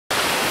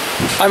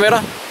Hej med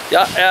dig.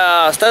 Jeg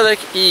er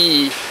stadigvæk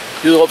i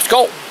Jyderup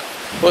Skov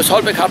hos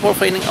Holbaek Hardball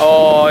forening,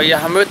 og jeg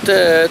har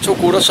mødt to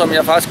gutter, som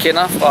jeg faktisk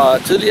kender fra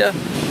tidligere.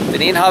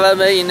 Den ene har været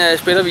med i en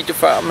spillervideo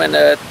før, men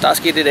der er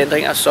sket lidt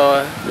ændringer,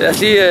 så lad os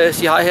lige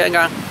sige hej her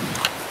engang.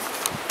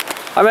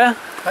 Hej med jer.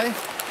 Hej.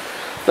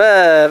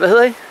 Hvad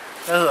hedder I?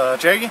 Jeg hedder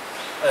Jackie,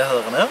 og jeg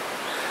hedder Rene.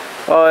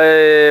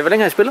 Og hvor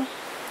længe har I spillet?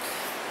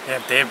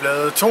 Jamen, det er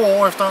blevet 2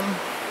 år efterhånden.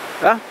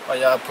 Ja. Og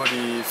jeg er på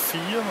de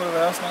 4, må det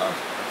være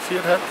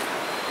snart. 4,5.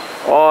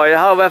 Og jeg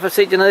har jo i hvert fald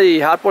set jer nede i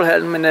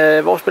Hardballhallen,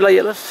 men hvor spiller I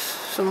ellers?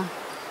 Sådan?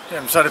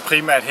 Jamen, så er det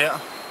primært her.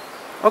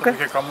 Okay. Så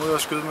vi kan komme ud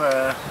og skyde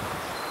med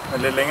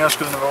lidt længere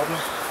skydende våben.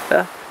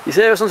 Ja. I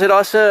ser jo sådan set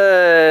også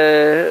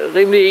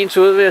rimelig ens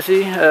ud, vil jeg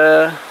sige.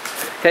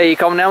 Kan I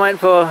komme nærmere ind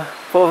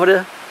på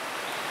det?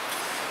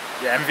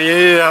 Jamen, vi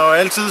har jo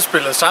altid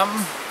spillet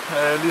sammen.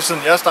 Lige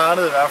siden jeg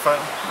startede i hvert fald.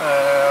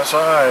 Og så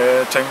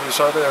tænkte vi,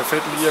 så er det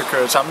fedt lige at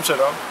køre et sammensæt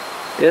op.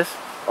 Yes.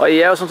 Og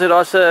I er jo sådan set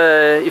også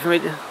i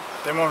familie?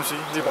 Det må man sige.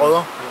 Vi er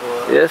brødre.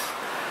 Yes.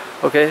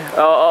 Okay.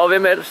 Og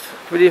hvem ellers?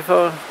 Kan vi lige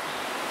få... Det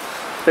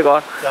er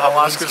godt. Jeg har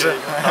overraskelse.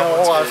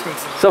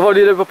 Så får vi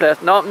lige det på plads.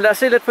 Nå, men lad os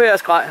se lidt på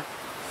jeres grej.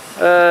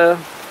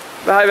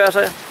 Hvad har I været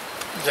så?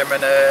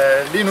 Jamen,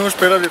 lige nu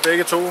spiller vi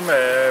begge to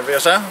med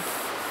VSR.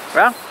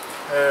 Ja.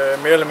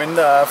 Mere eller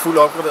mindre er fuldt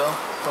opgraderet.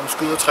 Som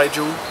skyder 3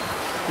 joule.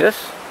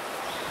 Yes.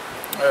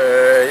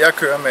 Jeg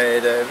kører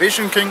med et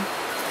Vision King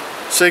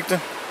sigte.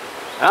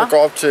 Ja. Der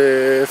går op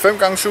til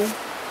 5x7.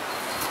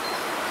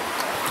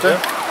 Det.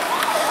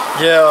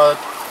 Ja, og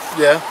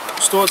ja,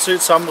 stort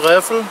set samme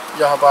riffel.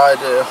 Jeg har bare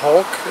et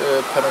Hawk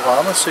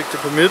panorama sigte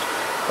på midt,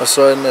 og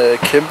så en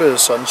kæmpe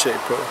sunshade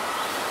på.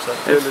 Så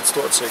det er lidt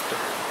stort sigte.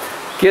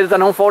 Giver det dig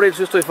nogen fordel,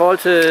 synes du, i forhold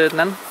til den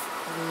anden?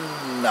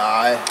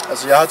 Nej,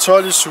 altså jeg har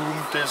 12 i zoom.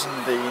 Det er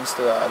sådan det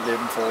eneste, der er lidt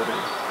en fordel.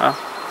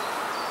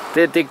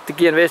 Ja. Det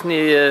giver en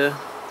væsentlig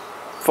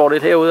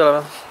fordel herude, eller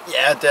hvad?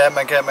 Ja, det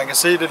er, man kan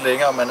se det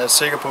længere, og man er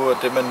sikker på, at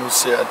det man nu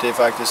ser, at det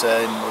faktisk er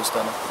en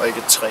modstander, og ikke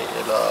et træ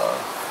eller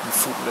en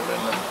fugl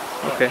eller noget.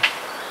 Okay.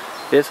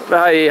 Yes. Hvad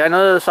har I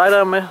noget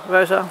sidearm med? Hvad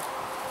er I så?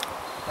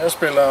 Jeg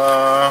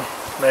spiller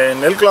med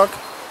en elglok.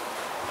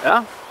 Ja.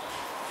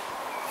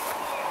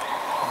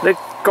 Det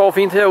går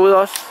fint herude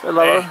også,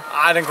 eller hvad?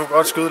 Nej, den kunne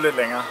godt skyde lidt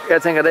længere.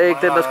 Jeg tænker, det er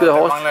ikke den, der skyder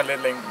hårdest. Den mangler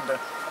lidt længden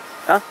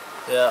der. Ja?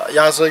 Ja,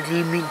 jeg har så ikke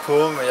lige min på,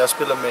 men jeg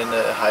spiller med en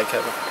high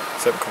cap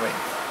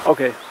 5,1.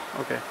 Okay.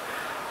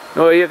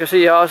 Nu jeg kan se,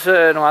 at jeg har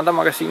også nogle andre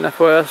magasiner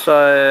på jer, så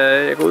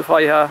jeg går ud fra,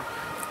 at I har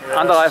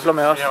andre rifler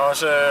med også. Vi har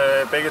også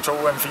begge to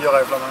M4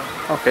 rifler med.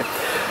 Okay.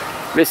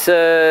 Hvis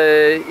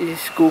I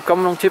skulle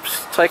komme med nogle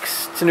tips,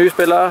 tricks til nye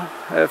spillere,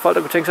 folk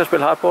der kunne tænke sig at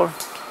spille hardball?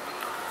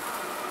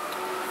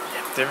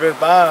 Ja, det vil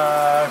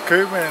bare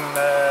købe en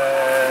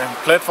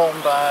platform,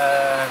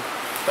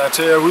 der er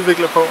til at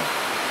udvikle på.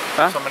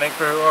 Ja. Så man ikke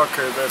behøver at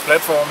købe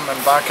platformen,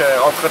 men bare kan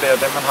opgradere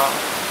dem, man har.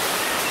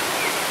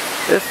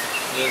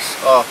 Yes.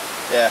 Og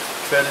ja,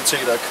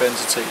 kvalitet og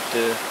kvantitet,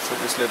 det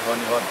følges lidt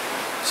hånd i hånd.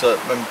 Så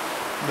man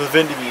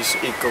nødvendigvis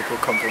ikke går på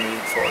kompromis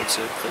i forhold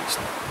til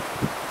prisen.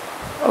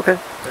 Okay.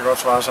 Det kan godt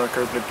svare sig at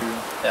købe lidt dyre.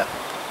 Ja.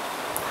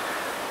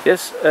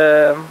 Yes.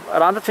 Er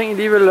der andre ting, I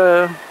lige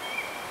vil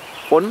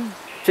runde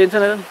til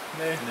internettet?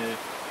 Nej.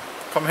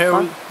 Kom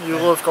herud i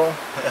Jyderup Skov.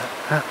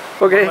 Ja.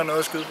 Okay. Der er noget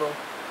at skyde på.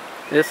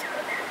 Yes.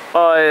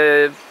 Og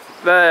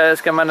hvad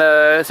skal man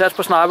satse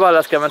på sniper,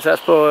 eller skal man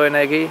satse på en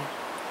AG?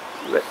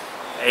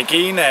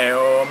 AG'en er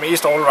jo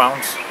mest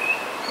all-round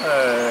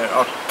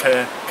og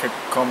kan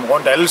komme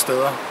rundt alle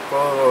steder,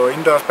 både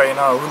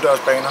indendørsbaner og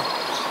udendørsbaner.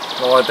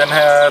 Hvor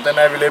den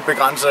er vi lidt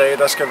begrænset af,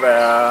 der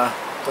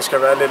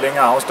skal være lidt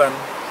længere afstand.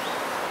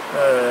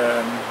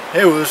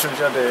 Herude synes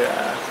jeg, det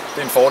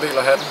er en fordel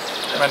at have den,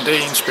 men det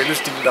er en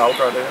spillestil, der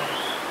afgør det.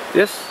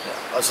 Yes.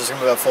 Ja, og så skal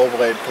man være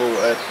forberedt på,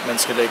 at man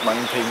skal lægge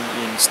mange penge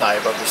i en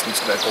sniper, hvis den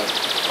skal være god,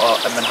 og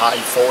at man har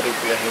en fordel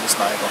ved at hente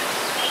sniper.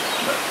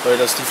 For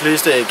ellers de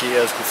fleste AG'er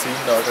er sgu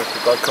fine nok, og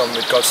kan godt komme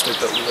et godt stykke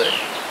derudad.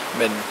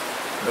 Men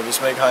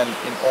hvis man ikke har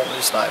en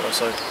ordentlig sniper,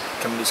 så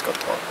kan man lige så godt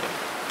droppe det.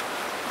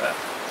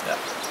 Ja.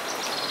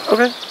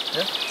 Okay.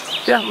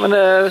 Ja,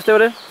 men hvis det var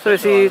det, så vil jeg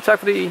sige tak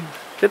fordi I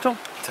deltog.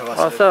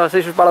 Og så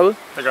ses vi bare derude.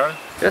 Det gør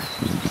vi. Yes.